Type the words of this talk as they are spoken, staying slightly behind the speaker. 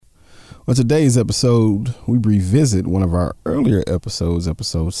On today's episode, we revisit one of our earlier episodes,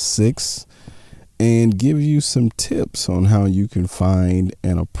 episode 6, and give you some tips on how you can find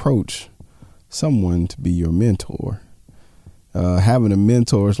and approach someone to be your mentor. Having a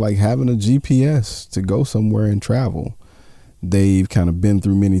mentor is like having a GPS to go somewhere and travel. They've kind of been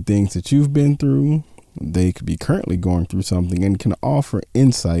through many things that you've been through. They could be currently going through something and can offer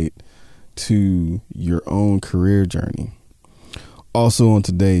insight to your own career journey. Also on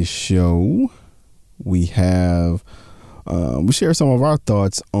today's show, we share some of our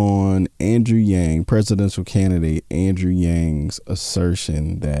thoughts on Andrew Yang, presidential candidate Andrew Yang's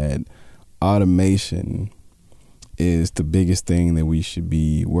assertion that automation is the biggest thing that we should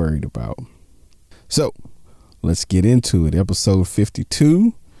be worried about. So let's get into it. Episode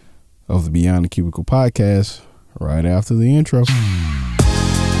 52 of the Beyond the Cubicle podcast, right after the intro.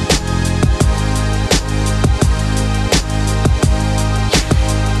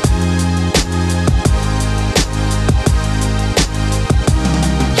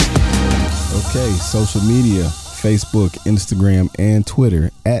 Okay, social media, Facebook, Instagram, and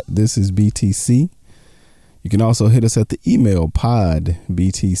Twitter at This Is BTC. You can also hit us at the email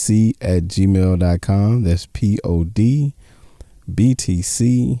podbtc@gmail.com. That's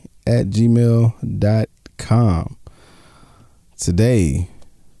podbtc@gmail.com. Today,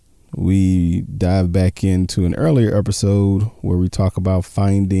 we dive back into an earlier episode where we talk about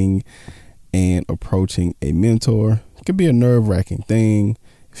finding and approaching a mentor. It could be a nerve-wracking thing.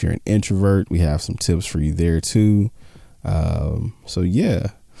 If you're an introvert, we have some tips for you there too. So yeah,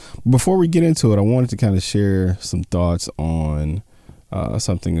 before we get into it, I wanted to kind of share some thoughts on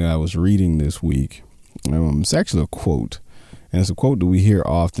something that I was reading this week. It's actually a quote, and it's a quote that we hear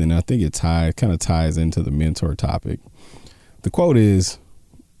often. I think it kind of ties into the mentor topic. The quote is,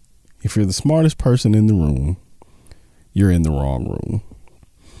 "If you're the smartest person in the room, you're in the wrong room."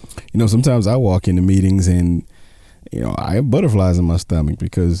 Sometimes I walk into meetings and I have butterflies in my stomach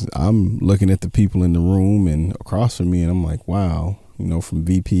because I'm looking at the people in the room and across from me, and I'm like, wow, from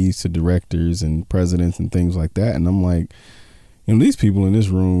VPs to directors and presidents and things like that. And I'm like, these people in this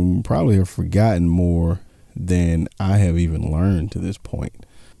room probably have forgotten more than I have even learned to this point.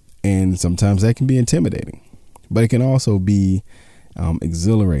 And sometimes that can be intimidating, but it can also be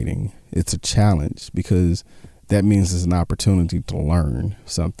exhilarating. It's a challenge because that means it's an opportunity to learn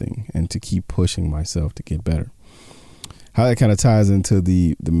something and to keep pushing myself to get better. How that kind of ties into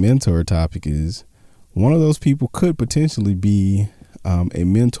the mentor topic is one of those people could potentially be a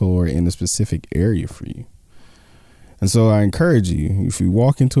mentor in a specific area for you. And so I encourage you, if you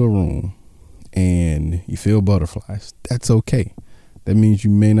walk into a room and you feel butterflies, that's okay. That means you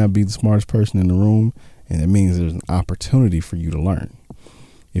may not be the smartest person in the room, and that means there's an opportunity for you to learn.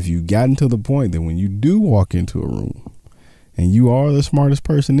 If you've gotten to the point that when you do walk into a room and you are the smartest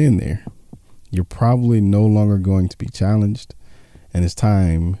person in there, you're probably no longer going to be challenged, and it's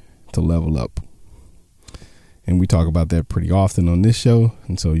time to level up. And we talk about that pretty often on this show,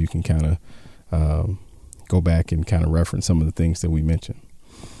 and so you can kind of go back and kind of reference some of the things that we mentioned.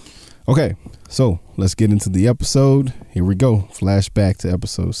 Okay, so let's get into the episode. Here we go. Flashback to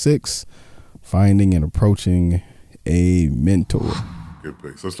episode 6, finding and approaching a mentor. Good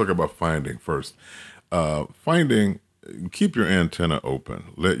pick. So let's talk about finding first. Finding. Keep your antenna open.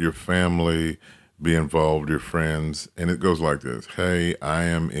 Let your family be involved, your friends. And it goes like this. Hey, I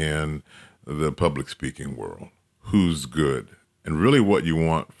am in the public speaking world. Who's good? And really what you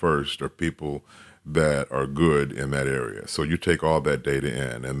want first are people that are good in that area. So you take all that data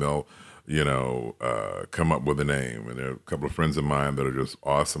in and they'll, come up with a name. And there are a couple of friends of mine that are just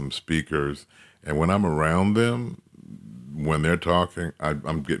awesome speakers. And when I'm around them, when they're talking,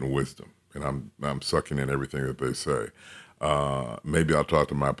 I'm getting wisdom. And I'm sucking in everything that they say. Maybe I'll talk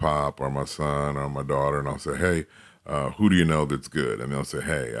to my pop or my son or my daughter, and I'll say, hey, who do you know that's good? And they'll say,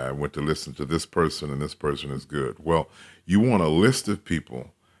 hey, I went to listen to this person, and this person is good. Well, you want a list of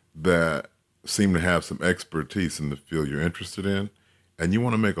people that seem to have some expertise in the field you're interested in, and you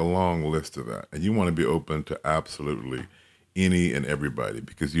want to make a long list of that. And you want to be open to absolutely any and everybody,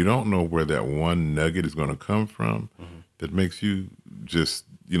 because you don't know where that one nugget is going to come from that makes you just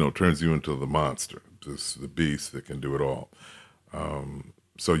turns you into the monster, just the beast that can do it all.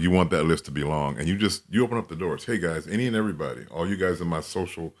 So you want that list to be long, and you open up the doors. Hey guys, any and everybody, all you guys in my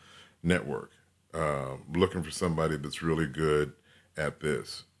social network, looking for somebody that's really good at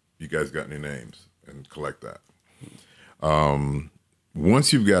this. You guys got any names? And collect that.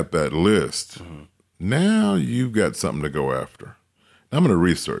 Once you've got that list, now you've got something to go after. Now I'm going to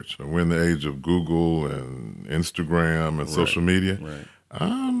research. We're in the age of Google and Instagram and social media. Right.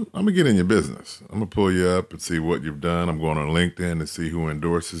 I'm gonna get in your business. I'm gonna pull you up and see what you've done. I'm going on LinkedIn to see who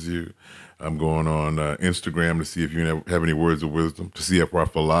endorses you. I'm going on Instagram to see if you have any words of wisdom, to see if our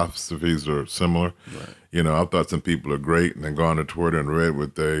philosophies are similar. Right. I thought some people are great, and then gone to Twitter and read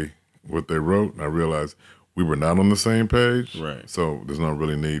what they wrote, and I realized we were not on the same page. Right. So there's no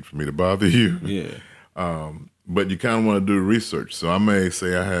really need for me to bother you. Yeah. But you kind of want to do research. So I may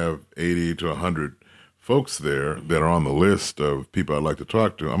say I have 80 to 100 folks there that are on the list of people I'd like to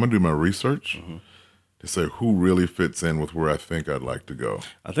talk to. I'm going to do my research to say who really fits in with where I think I'd like to go.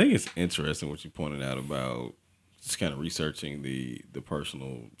 I think it's interesting what you pointed out about just kind of researching the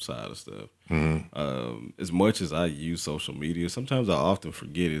personal side of stuff. As much as I use social media, sometimes I often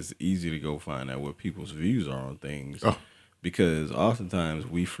forget it's easy to go find out what people's views are on things because oftentimes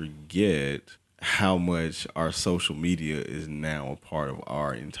we forget how much our social media is now a part of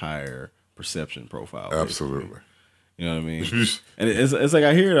our entire perception profile. Absolutely. Basically. You know what I mean? And it's like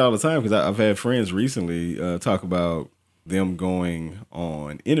I hear it all the time because I've had friends recently talk about them going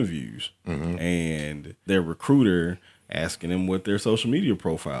on interviews and their recruiter asking them what their social media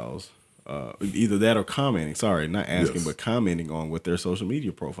profiles, either that or commenting. Sorry, not asking, but commenting on what their social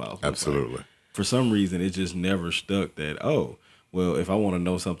media profiles. Absolutely. Like. For some reason, it just never stuck that, well, if I want to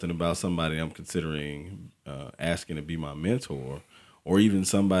know something about somebody I'm considering asking to be my mentor, or even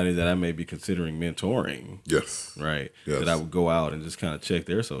somebody that I may be considering mentoring. Yes. Right. Yes. That I would go out and just kind of check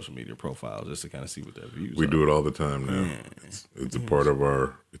their social media profiles just to kind of see what their views are. We do it all the time now. It's a part of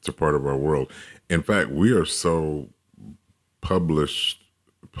our world. In fact, we are so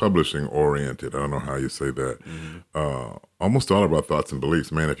publishing oriented. I don't know how you say that. Almost all of our thoughts and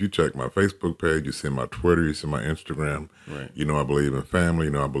beliefs, man, if you check my Facebook page, you see my Twitter, you see my Instagram, right. I believe in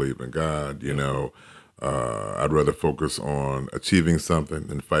family, I believe in God, I'd rather focus on achieving something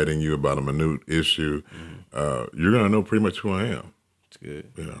than fighting you about a minute issue. You're going to know pretty much who I am. It's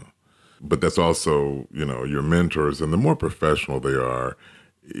good. But that's also, your mentors, and the more professional they are,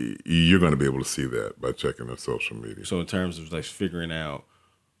 you're going to be able to see that by checking their social media. So in terms of like figuring out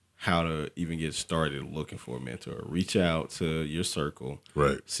how to even get started looking for a mentor, reach out to your circle,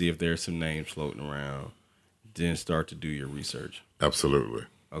 right? See if there's some names floating around, then start to do your research. Absolutely.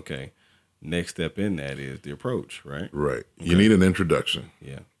 Okay. Next step in that is the approach, right? Right. Okay. You need an introduction.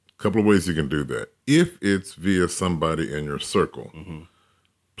 Yeah. A couple of ways you can do that. If it's via somebody in your circle,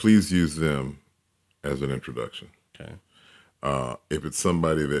 please use them as an introduction. Okay. If it's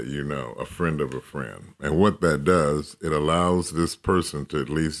somebody that a friend of a friend. And what that does, it allows this person to at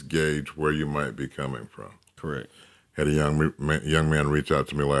least gauge where you might be coming from. Correct. Had a young man reach out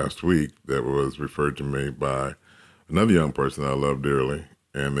to me last week that was referred to me by another young person I love dearly.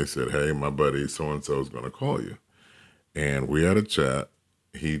 And they said, hey, my buddy so-and-so is going to call you. And we had a chat.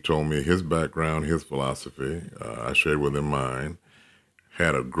 He told me his background, his philosophy. I shared with him mine.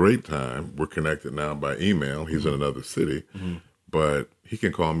 Had a great time. We're connected now by email. He's in another city. But he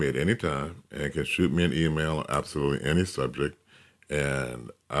can call me at any time and can shoot me an email on absolutely any subject.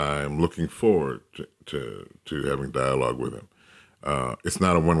 And I'm looking forward to having dialogue with him. It's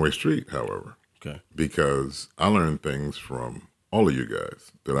not a one-way street, however. Okay. Because I learned things from all of you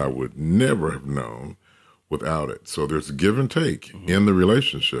guys that I would never have known without it. So there's a give and take in the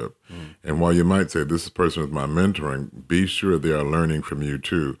relationship. And while you might say, this person is my mentoring, be sure they are learning from you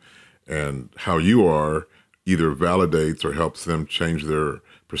too. And how you are either validates or helps them change their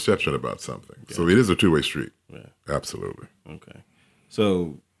perception about something. Yeah. So it is a two-way street. Yeah. Absolutely. Okay.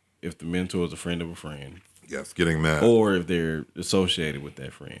 So if the mentor is a friend of a friend. Yes, getting that. Or if they're associated with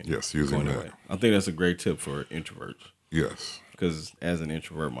that friend. Yes, using that. Away. I think that's a great tip for introverts. Yes. Because as an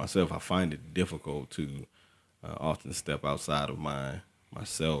introvert myself, I find it difficult to often step outside of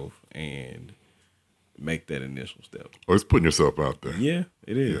myself and make that initial step. Or it's putting yourself out there. Yeah,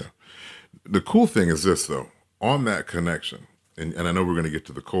 it is. Yeah. The cool thing is this, though. On that connection, and I know we're going to get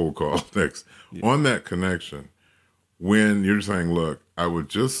to the cold call next. Yeah. On that connection, when you're saying, look, I would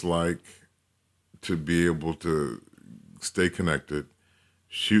just like to be able to stay connected,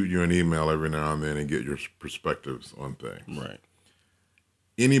 shoot you an email every now and then and get your perspectives on things. Right.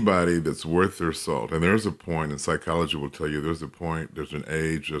 Anybody that's worth their salt, and there's a point, and psychology will tell you there's a point, there's an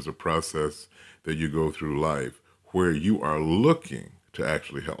age, there's a process that you go through life where you are looking to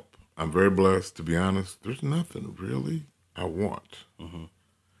actually help. I'm very blessed, to be honest. There's nothing really I want.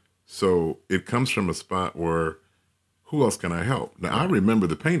 So it comes from a spot where, who else can I help? Now, I remember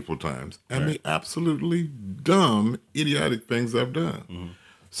the painful times and the absolutely dumb, idiotic things I've done.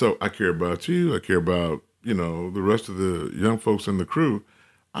 So I care about you. I care about, the rest of the young folks in the crew.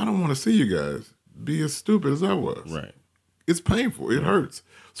 I don't want to see you guys be as stupid as I was. Right. It's painful. It hurts.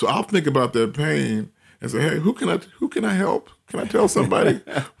 So I'll think about that pain and say, hey, who can I help? Can I tell somebody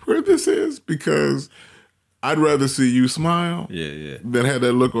where this is? Because I'd rather see you smile than have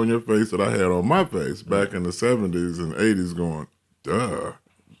that look on your face that I had on my face back in the 70s and 80s going, duh.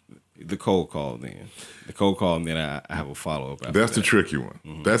 The cold call then. I have a follow-up after That's that. the tricky one.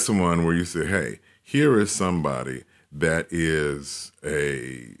 Mm-hmm. That's the one where you say, hey, here is somebody that is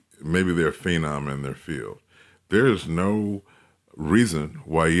maybe they're a phenom in their field. There is no reason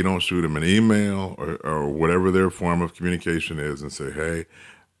why you don't shoot them an email or whatever their form of communication is and say, hey,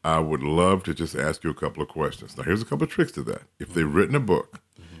 I would love to just ask you a couple of questions. Now, here's a couple of tricks to that. If they've written a book,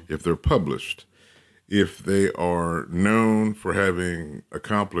 if they're published, if they are known for having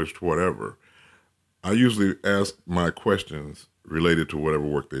accomplished whatever, I usually ask my questions related to whatever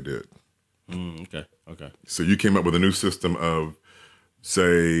work they did. Okay. So you came up with a new system of,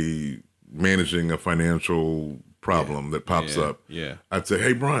 say, managing a financial problem that pops up. Yeah. I'd say,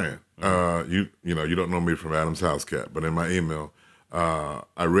 hey, Brian, you don't know me from Adam's House Cat, but in my email,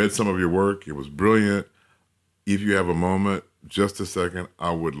 I read some of your work. It was brilliant. If you have a moment, just a second,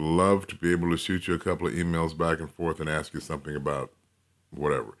 I would love to be able to shoot you a couple of emails back and forth and ask you something about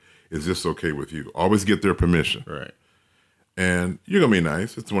whatever. Is this okay with you? Always get their permission. Right. And you're going to be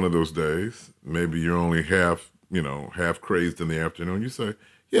nice. It's one of those days. Maybe you're only half crazed in the afternoon. You say,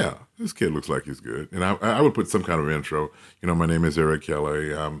 yeah, this kid looks like he's good. And I would put some kind of intro. My name is Eric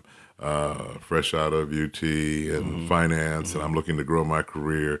Kelly. I'm fresh out of UT and finance, and I'm looking to grow my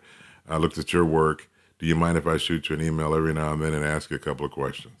career. I looked at your work. Do you mind if I shoot you an email every now and then and ask you a couple of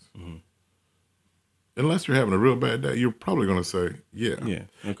questions? Mm-hmm. Unless you're having a real bad day, you're probably going to say, yeah.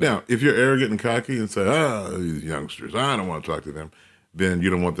 Okay. Now, if you're arrogant and cocky and say, these youngsters, I don't want to talk to them, then you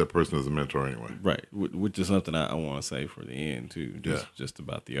don't want that person as a mentor anyway. Right, which is something I want to say for the end, too, just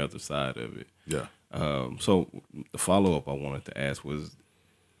about the other side of it. Yeah. So the follow-up I wanted to ask was,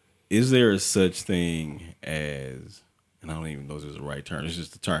 is there a such thing as, and I don't even know if there's a right term, it's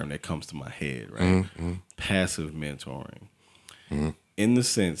just the term that comes to my head, right? Mm-hmm. Passive mentoring. Mm-hmm. In the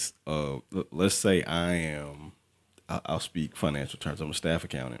sense of, let's say I'll speak financial terms. I'm a staff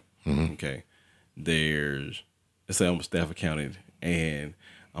accountant. Mm-hmm. Okay. Let's say I'm a staff accountant and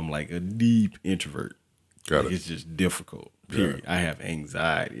I'm like a deep introvert. Got it. It's just difficult, period. Yeah. I have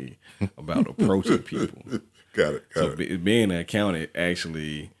anxiety about approaching people. Got it. Being an accountant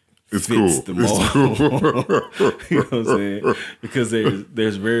actually fits cool. The mold. Cool. You know what I'm saying? Because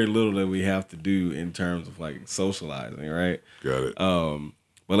there's very little that we have to do in terms of like socializing, right? Got it.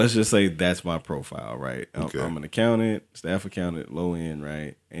 But let's just say that's my profile, right? Okay. I'm an accountant, staff accountant, low end,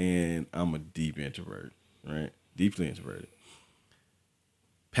 right? And I'm a deep introvert, right? Deeply introverted.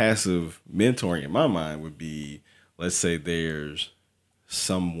 Passive mentoring in my mind would be, let's say there's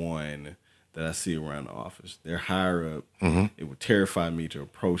someone that I see around the office. They're higher up. Mm-hmm. It would terrify me to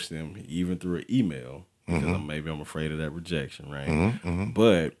approach them even through an email because I'm afraid of that rejection, right? Mm-hmm.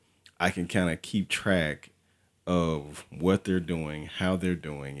 But I can kind of keep track of what they're doing, how they're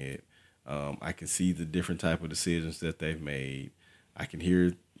doing it. I can see the different type of decisions that they've made. I can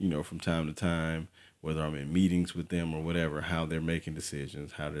hear, from time to time, whether I'm in meetings with them or whatever, how they're making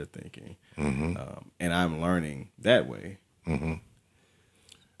decisions, how they're thinking. Mm-hmm. And I'm learning that way. Mm-hmm.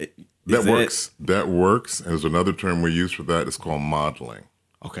 That works. And there's another term we use for that. It's called modeling.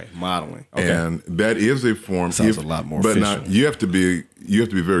 Okay, modeling. Okay. And that is a form. Sounds a lot more but official. Now, you have to be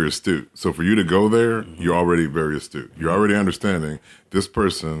very astute. So for you to go there, you're already very astute. You're already understanding this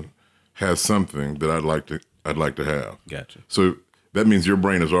person has something that I'd like to have. Gotcha. So that means your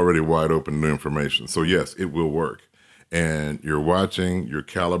brain is already wide open to new information. So yes, it will work. And you're watching, you're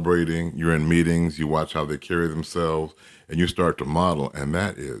calibrating, you're in meetings, you watch how they carry themselves, and you start to model, and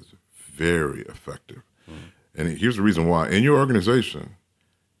that is very effective. Mm-hmm. And here's the reason why. In your organization,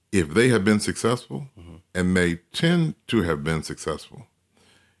 if they have been successful, and they tend to have been successful,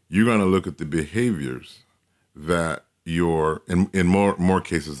 you're going to look at the behaviors that in more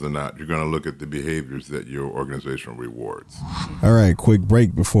cases than not, you're going to look at the behaviors that your organization rewards. All right, quick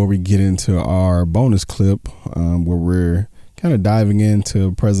break before we get into our bonus clip, where we're kind of diving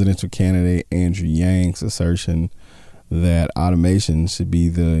into presidential candidate Andrew Yang's assertion that automation should be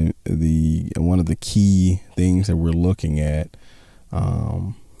the one of the key things that we're looking at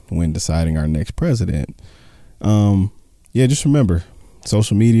when deciding our next president. Just remember,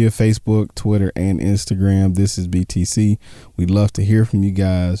 social media, Facebook, Twitter, and Instagram. This is BTC. We'd love to hear from you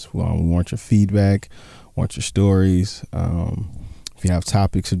guys. We want your feedback, want your stories. If you have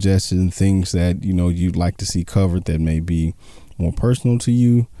topic suggestions, things that you'd like to see covered that may be more personal to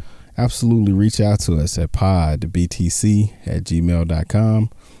you, absolutely reach out to us at podbtc@gmail.com.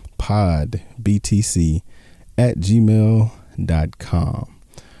 podbtc@gmail.com.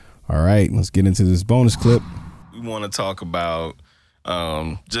 All right, let's get into this bonus clip. We want to talk about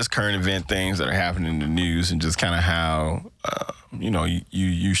just current event things that are happening in the news and just kind of how,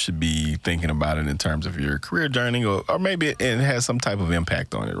 you should be thinking about it in terms of your career journey or maybe it has some type of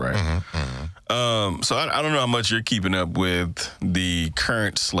impact on it, right? So I don't know how much you're keeping up with the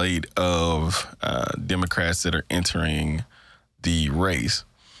current slate of Democrats that are entering the race.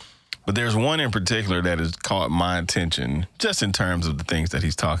 But there's one in particular that has caught my attention just in terms of the things that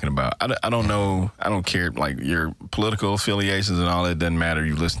he's talking about. I don't know. I don't care, like, your political affiliations and all that. Doesn't matter.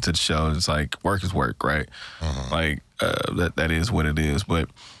 You listen to the show. It's like work is work, right? Like, that is what it is. But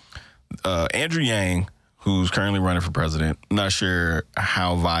Andrew Yang, who's currently running for president, I'm not sure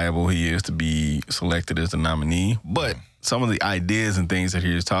how viable he is to be selected as the nominee. But some of the ideas and things that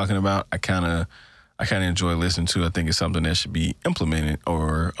he was talking about, I kind of enjoy listening to. I think it's something that should be implemented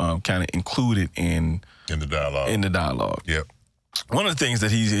or kind of included in the dialogue. In the dialogue. Yep. One of the things that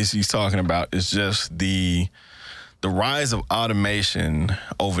he's talking about is just the rise of automation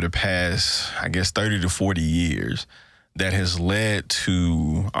over the past, I guess, 30 to 40 years that has led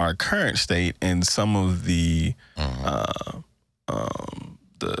to our current state and some of the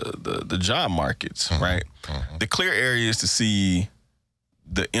job markets, right? The clear areas to see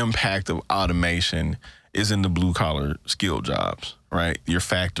the impact of automation is in the blue-collar skill jobs, right? Your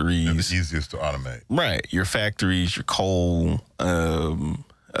factories. And the easiest to automate. Right. Your factories, your coal,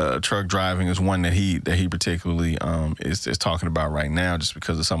 truck driving is one that he particularly is talking about right now just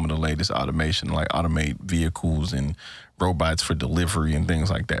because of some of the latest automation, like automate vehicles and robots for delivery and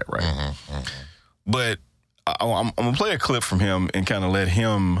things like that, right? But I'm going to play a clip from him and kind of let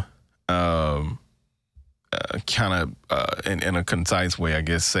him in a concise way, I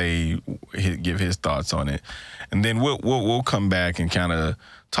guess, give his thoughts on it, and then we'll come back and kind of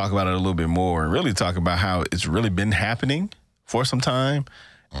talk about it a little bit more and really talk about how it's really been happening for some time,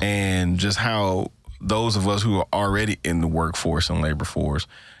 and just how those of us who are already in the workforce and labor force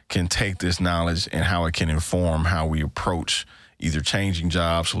can take this knowledge and how it can inform how we approach either changing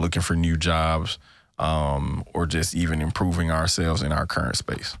jobs or looking for new jobs, or just even improving ourselves in our current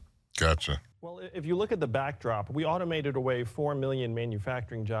space. Gotcha. Well, if you look at the backdrop, we automated away 4 million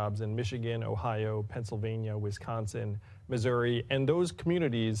manufacturing jobs in Michigan, Ohio, Pennsylvania, Wisconsin, Missouri, and those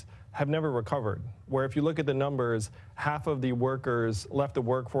communities have never recovered. Where if you look at the numbers, half of the workers left the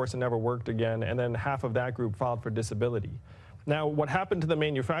workforce and never worked again, and then half of that group filed for disability. Now, what happened to the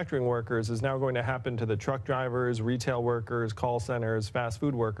manufacturing workers is now going to happen to the truck drivers, retail workers, call centers, fast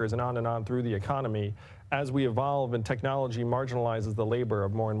food workers, and on through the economy as we evolve and technology marginalizes the labor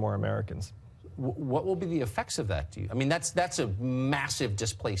of more and more Americans. What will be the effects of that to you? I mean, that's a massive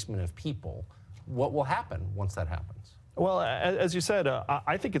displacement of people. What will happen once that happens? Well, as you said,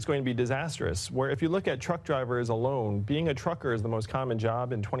 I think it's going to be disastrous. Where if you look at truck drivers alone, being a trucker is the most common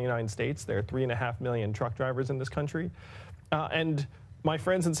job in 29 states. There are 3.5 million truck drivers in this country. And my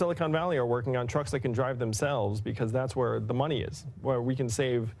friends in Silicon Valley are working on trucks that can drive themselves because that's where the money is, where we can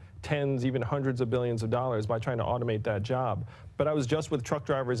save tens, even hundreds of billions of dollars by trying to automate that job. But I was just with truck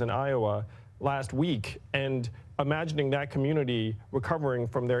drivers in Iowa last week, and imagining that community recovering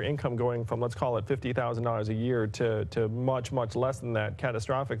from their income going from, let's call it $50,000 a year to much, much less than that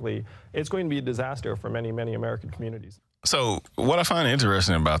catastrophically, it's going to be a disaster for many, many American communities. So what I find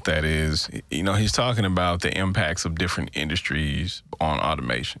interesting about that is, he's talking about the impacts of different industries on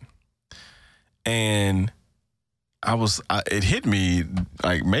automation. And it hit me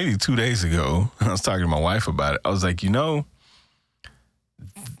like maybe 2 days ago. I was talking to my wife about it. I was like,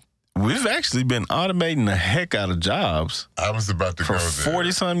 we've actually been automating the heck out of jobs. I was about to go there. For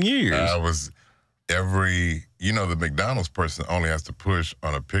 40-some years. The McDonald's person only has to push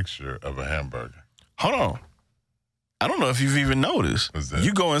on a picture of a hamburger. Hold on. I don't know if you've even noticed.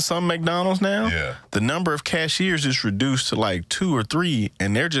 You go in some McDonald's now, the number of cashiers is reduced to like 2 or 3,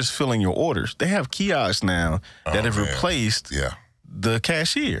 and they're just filling your orders. They have kiosks now that have replaced the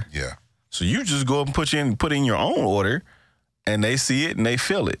cashier. Yeah. So you just go up and put in your own order, and they see it and they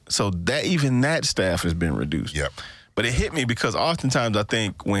fill it. So that staff has been reduced. Yep. But it hit me because oftentimes I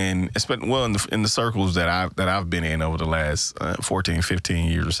think in the circles that I've been in over the last 14,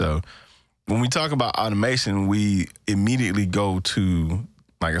 15 years or so, when we talk about automation, we immediately go to,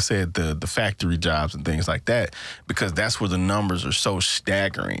 like I said, the factory jobs and things like that, because that's where the numbers are so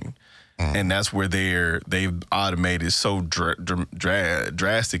staggering. And that's where they've automated so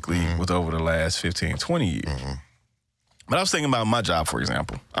drastically with over the last 15, 20 years. But I was thinking about my job, for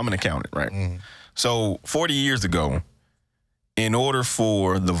example. I'm an accountant, right? So 40 years ago, in order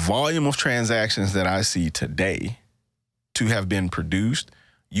for the volume of transactions that I see today to have been produced,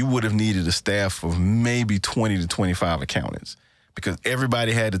 you would have needed a staff of maybe 20 to 25 accountants. because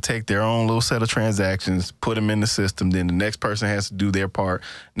everybody had to take their own little set of transactions, put them in the system. Then the next person has to do their part.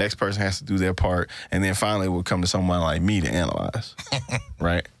 Next person has to do their part. And then finally it would come to someone like me to analyze,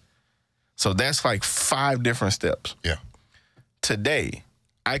 right? So that's like 5 different steps. Yeah. Today,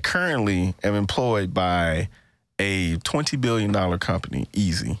 I currently am employed by a $20 billion company,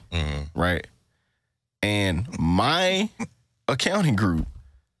 easy, right? And my accounting group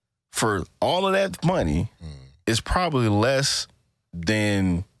for all of that money is probably less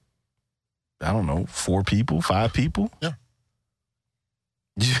than, I don't know, 4 people, 5 people. Yeah.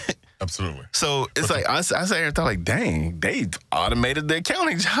 Absolutely. So it's like, I sat here and thought like, dang, they automated the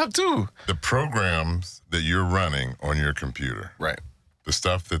accounting job too. The programs that you're running on your computer, Right. the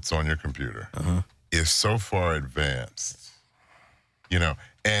stuff that's on your computer, is so far advanced. You know,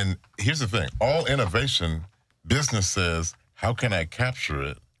 and here's the thing. All innovation, business says, how can I capture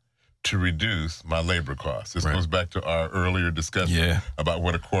it to reduce my labor costs? This goes back to our earlier discussion about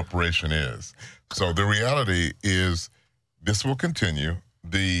what a corporation is. So the reality is this will continue.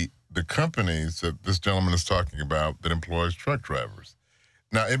 The companies that this gentleman is talking about that employs truck drivers.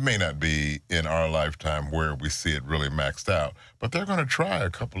 Now, it may not be in our lifetime where we see it really maxed out, but they're going to try a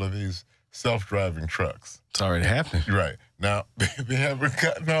couple of these self-driving trucks. It's already happening. Right. Now, they haven't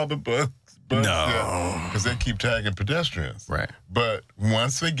gotten all the bugs yet because they keep tagging pedestrians. Right. But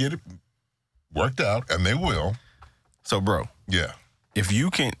once they get it worked out, and they will. So, bro, Yeah. if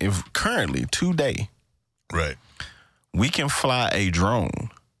currently, today, Right. we can fly a drone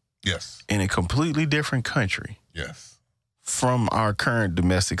Yes. in a completely different country Yes. from our current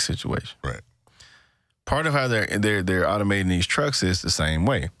domestic situation. Right. Part of how they're automating these trucks is the same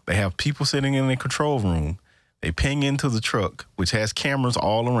way. They have people sitting in the control room. They ping into the truck, which has cameras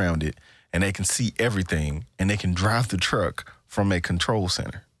all around it, and they can see everything, and they can drive the truck from a control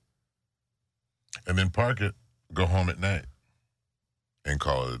center. And then park it, go home at night, and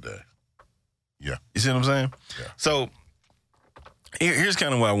call it a day. Yeah. You see what I'm saying? Yeah. So here's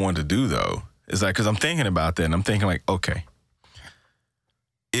kind of what I wanted to do, though, is like, because I'm thinking about that, and I'm thinking like, okay,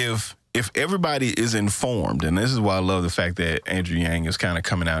 if everybody is informed, and this is why I love the fact that Andrew Yang is kind of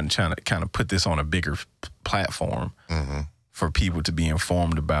coming out and trying to kind of put this on a bigger platform for people to be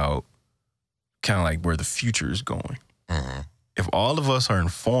informed about kind of like where the future is going. If all of us are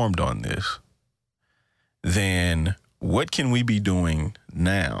informed on this, then what can we be doing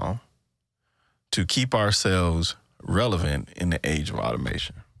now to keep ourselves relevant in the age of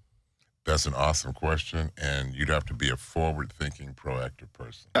automation? That's an awesome question, and you'd have to be a forward-thinking, proactive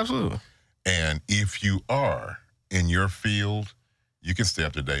person. Absolutely. And if you are in your field, you can stay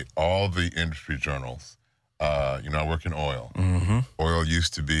up to date. All the industry journals. I work in oil. Oil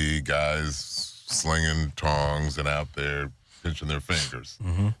used to be guys slinging tongs and out there pinching their fingers.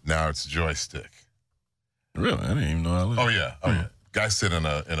 Now it's joystick. Really? I didn't even know I lived. Oh yeah. Guys sit in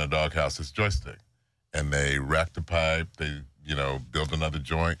a doghouse. It's joystick, and they rack the pipe. They build another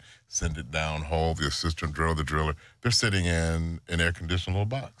joint, send it down hole. The assistant driller, the driller. They're sitting in an air-conditioned little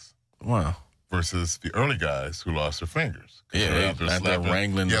box. Wow. Versus the early guys who lost their fingers. Yeah, they're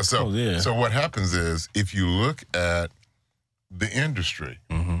wrangling. Yeah, so what happens is if you look at the industry,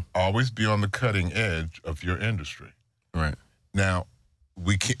 always be on the cutting edge of your industry. Right. Now,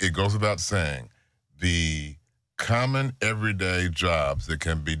 it goes without saying, the common everyday jobs that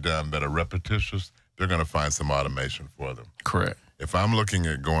can be done that are repetitious, they're going to find some automation for them. Correct. If I'm looking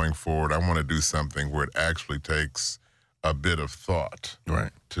at going forward, I want to do something where it actually takes a bit of thought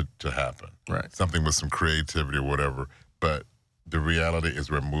to happen. Right. Something with some creativity or whatever. But the reality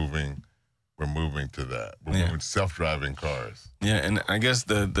is we're moving to that. We're moving to self-driving cars. Yeah, and I guess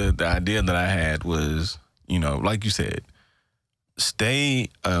the idea that I had was, like you said, stay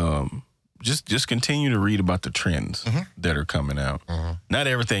just continue to read about the trends that are coming out. Not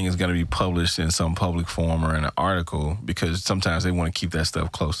everything is going to be published in some public forum or in an article, because sometimes they want to keep that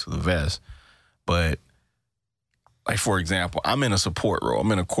stuff close to the vest. But like, for example, I'm in a support role.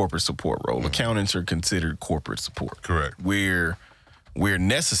 I'm in a corporate support role. Accountants are considered corporate support. Correct. We're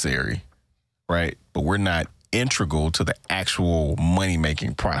necessary, right? But we're not integral to the actual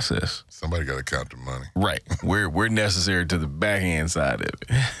money-making process. Somebody got to count the money. Right. We're necessary to the back-end side of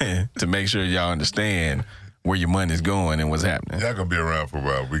it to make sure y'all understand where your money's going and what's happening. Y'all going to be around for a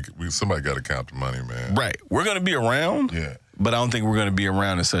while. Somebody got to count the money, man. Right. We're going to be around, but I don't think we're going to be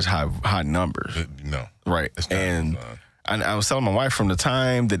around in such high numbers. No. Right. And I was telling my wife from the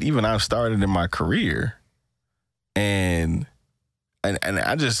time that even I started in my career, and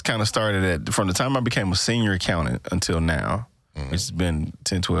I just kind of started from the time I became a senior accountant until now, which has been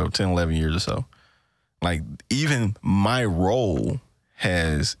 10, 11 years or so. Like, even my role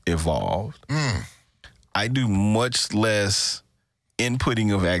has evolved. I do much less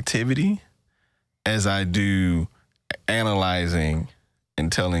inputting of activity as I do analyzing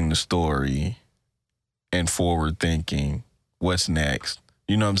and telling the story and forward thinking. What's next?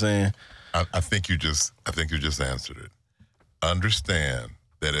 You know what I'm saying? I think you just answered it. Understand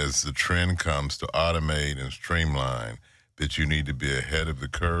that as the trend comes to automate and streamline, that you need to be ahead of the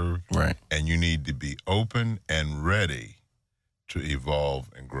curve, Right. and you need to be open and ready to evolve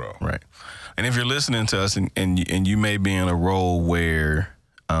and grow. Right. And if you're listening to us and you may be in a role where,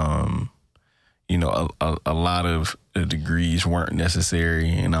 you know, a lot of the degrees weren't necessary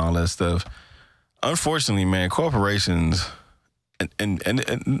and all that stuff. Unfortunately, man, corporations, and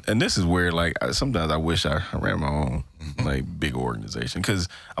this is where, like, sometimes I wish I ran my own, like, big organization. Because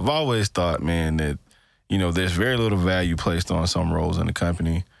I've always thought, man, that, you know, there's very little value placed on some roles in the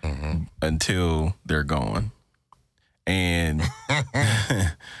company until they're gone. And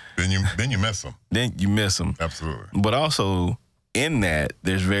then you miss them. Then you miss them. Absolutely. But also, in that,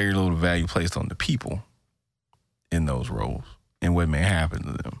 there's very little value placed on the people in those roles and what may happen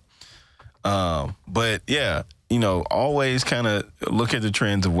to them. But yeah, you know, always kind of look at the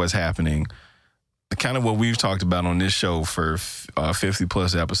trends of what's happening. Kind of what we've talked about on this show for 50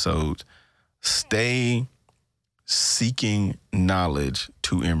 plus episodes. Stay seeking knowledge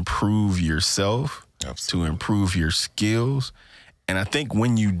to improve yourself, Absolutely. to improve your skills. And I think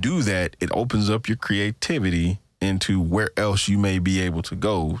when you do that, it opens up your creativity into where else you may be able to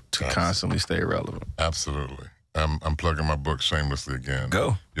go to constantly stay relevant. Absolutely. I'm plugging my book shamelessly again.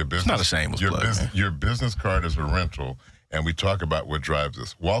 Go. Your business, It's not a shameless plug, man. Your business card is a rental, and we talk about what drives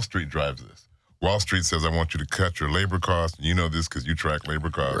us. Wall Street drives this. Wall Street says, I want you to cut your labor costs. You know this because you track labor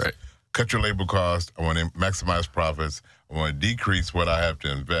costs. Right. Cut your labor costs. I want to maximize profits. I want to decrease what I have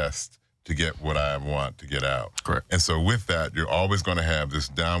to invest to get what I want to get out. Correct. And so with that, you're always going to have this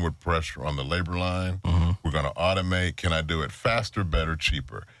downward pressure on the labor line. We're going to automate. Can I do it faster, better,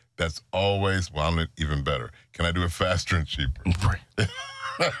 cheaper? That's always, well, I'm even better. Can I do it faster and cheaper? Right.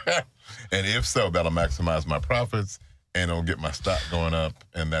 And if so, that'll maximize my profits and it'll get my stock going up.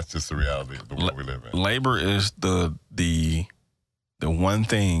 And that's just the reality of the world we live in. Labor is the one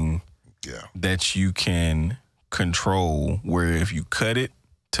thing Yeah. that you can control where if you cut it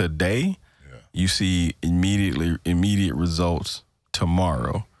today, you see immediate results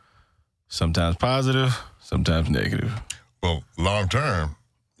tomorrow. Sometimes positive, sometimes negative. Well, long term,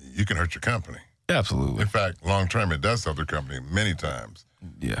 you can hurt your company. Absolutely. In fact, long term, it does help their company many times.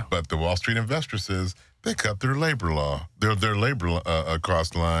 Yeah. But the Wall Street investor says they cut their labor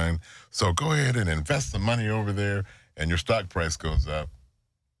cost line. So go ahead and invest some money over there, and your stock price goes up.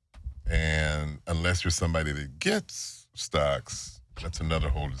 And unless you're somebody that gets stocks, that's another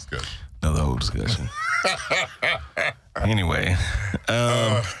whole discussion. Another whole discussion. Anyway,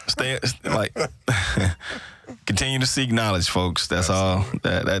 continue to seek knowledge, folks. That's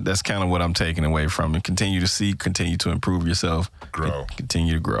Absolutely. all. That's kind of what I'm taking away from it. Continue to seek, continue to improve yourself, Grow.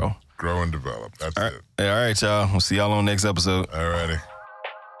 Continue to grow. Grow and develop. That's All right, it. all right, y'all. We'll see y'all on the next episode. All righty.